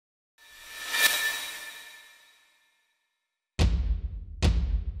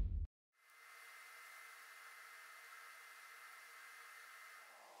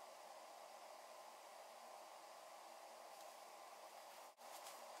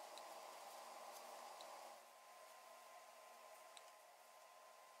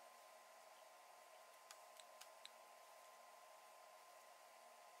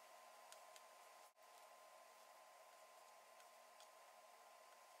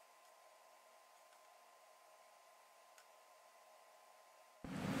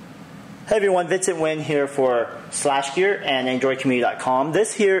Hey everyone, Vincent Nguyen here for SlashGear and AndroidCommunity.com.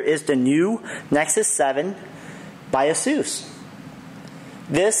 This here is the new Nexus 7 by ASUS.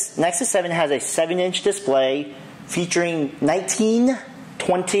 This Nexus 7 has a 7-inch display featuring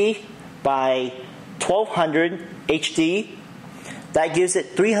 1920 by 1200 HD. That gives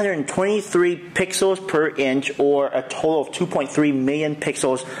it 323 pixels per inch, or a total of 2.3 million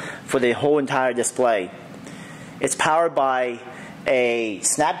pixels for the whole entire display. It's powered by a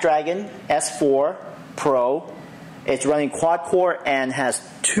Snapdragon S4 Pro. It's running quad-core and has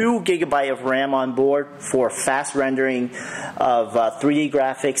 2 GB of RAM on board for fast rendering of 3D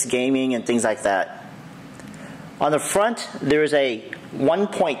graphics, gaming, and things like that. On the front, there is a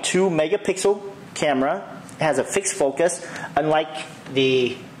 1.2 megapixel camera. It has a fixed focus, unlike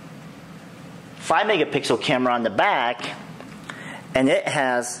the 5 megapixel camera on the back, and it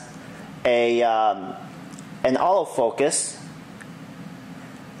has a an autofocus.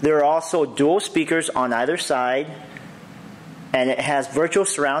 There are also dual speakers on either side, and it has virtual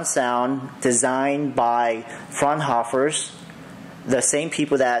surround sound designed by Fraunhofer's, the same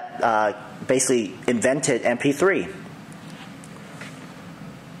people that basically invented MP3.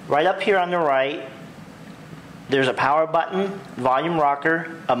 Right up here on the right, there's a power button, volume rocker,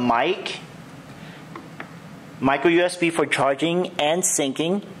 a mic, micro USB for charging and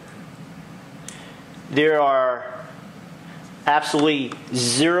syncing. There are absolutely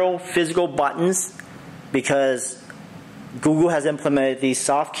 0 physical buttons because Google has implemented these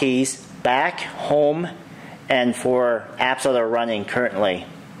soft keys back, home, and for apps that are running currently.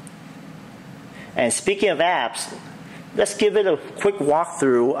 And speaking of apps, let's give it a quick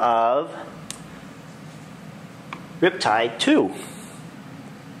walkthrough of Riptide 2.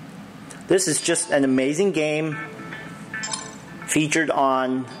 This is just an amazing game featured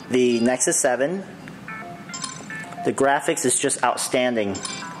on the Nexus 7. The graphics is just outstanding.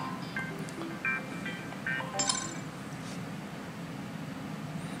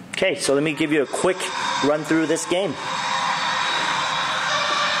 Okay, so let me give you a quick run through this game.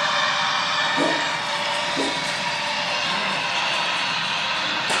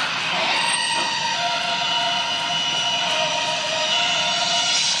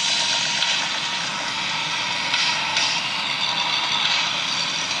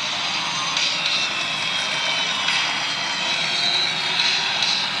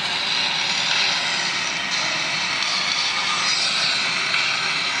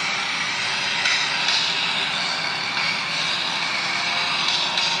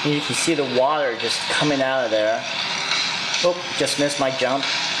 You can see the water just coming out of there. Oh, just missed my jump.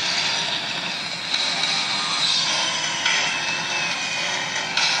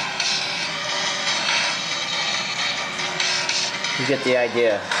 You get the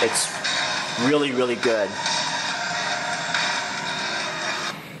idea. It's really, really good.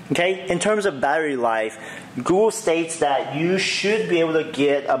 Okay, in terms of battery life, Google states that you should be able to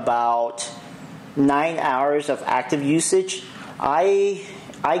get about 9 hours of active usage.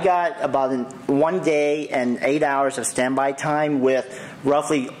 I got about 1 day and 8 hours of standby time with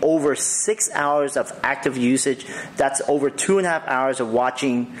roughly over 6 hours of active usage. That's over 2.5 hours of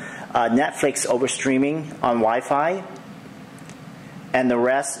watching Netflix over streaming on Wi-Fi. And the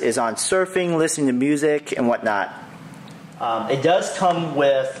rest is on surfing, listening to music, and whatnot. It does come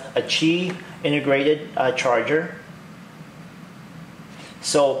with a Qi integrated charger.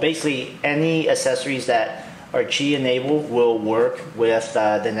 So basically any accessories that are Qi enabled will work with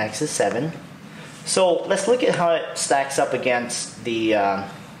the Nexus 7. So let's look at how it stacks up against the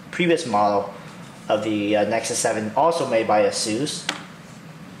previous model of the Nexus 7, also made by ASUS.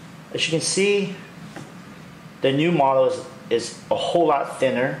 As you can see, the new model is a whole lot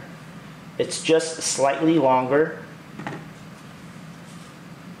thinner. It's just slightly longer.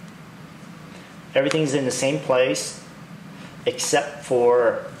 Everything's in the same place, except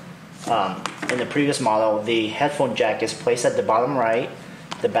for in the previous model, the headphone jack is placed at the bottom right.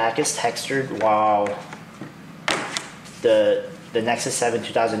 The back is textured, while the Nexus 7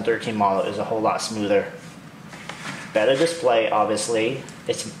 2013 model is a whole lot smoother. Better display, obviously.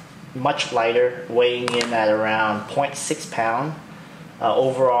 It's much lighter, weighing in at around 0.6 pounds.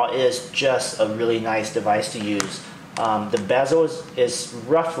 Overall, it is just a really nice device to use. The bezel is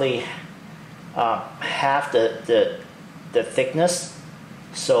roughly half the thickness.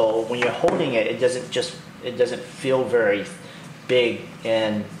 So when you're holding it, it doesn't feel very big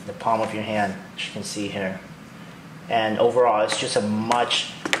in the palm of your hand, as you can see here. And overall, it's just a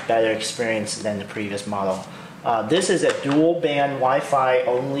much better experience than the previous model. This is a dual band Wi-Fi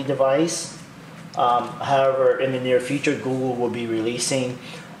only device. However, in the near future, Google will be releasing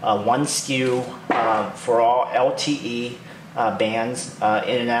one SKU for all LTE bands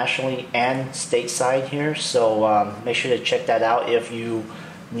internationally and stateside here. So make sure to check that out if you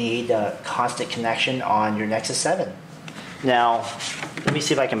need a constant connection on your Nexus 7. Now, let me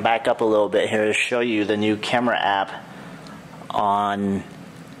see if I can back up a little bit here to show you the new camera app on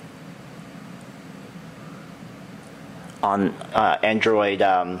Android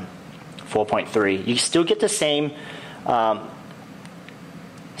 4.3. You still get the same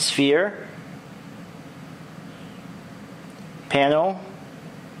sphere, panel,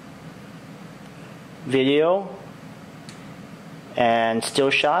 video, and still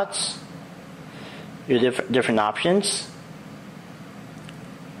shots. Your different options.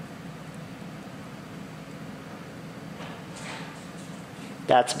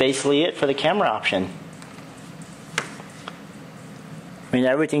 That's basically it for the camera option. I mean,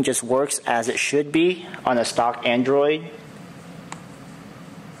 everything just works as it should be on a stock Android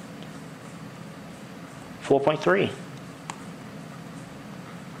 4.3.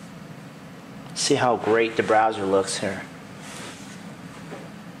 See how great the browser looks here.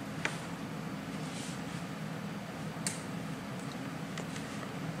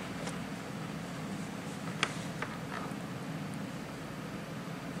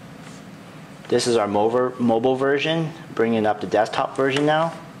 This is our mobile version, bringing up the desktop version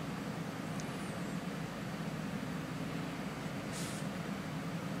now.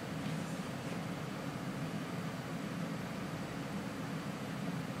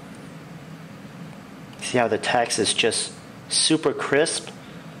 See how the text is just super crisp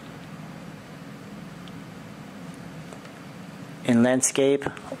in landscape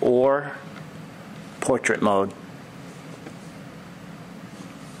or portrait mode.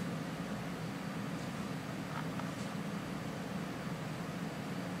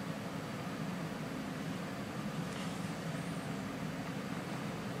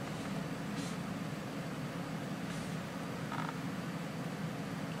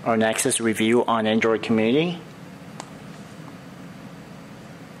 Our Nexus review on Android community.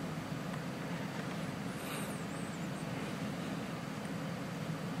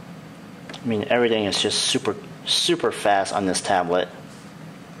 I mean, everything is just super fast on this tablet.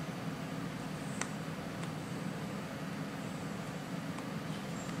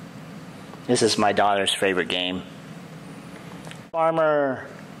 This is my daughter's favorite game. Farmer.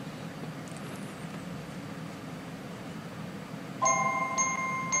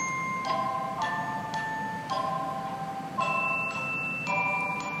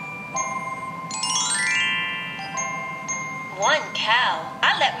 One cow.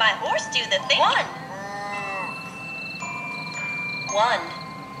 I let my horse do the thing. One.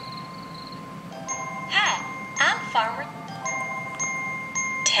 Hi, I'm farmer.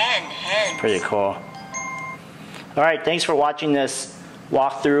 10 hens. Pretty cool. All right, thanks for watching this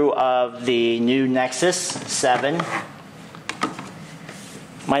walkthrough of the new Nexus 7.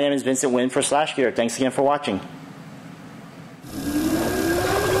 My name is Vincent Wynn for Slash Gear. Thanks again for watching.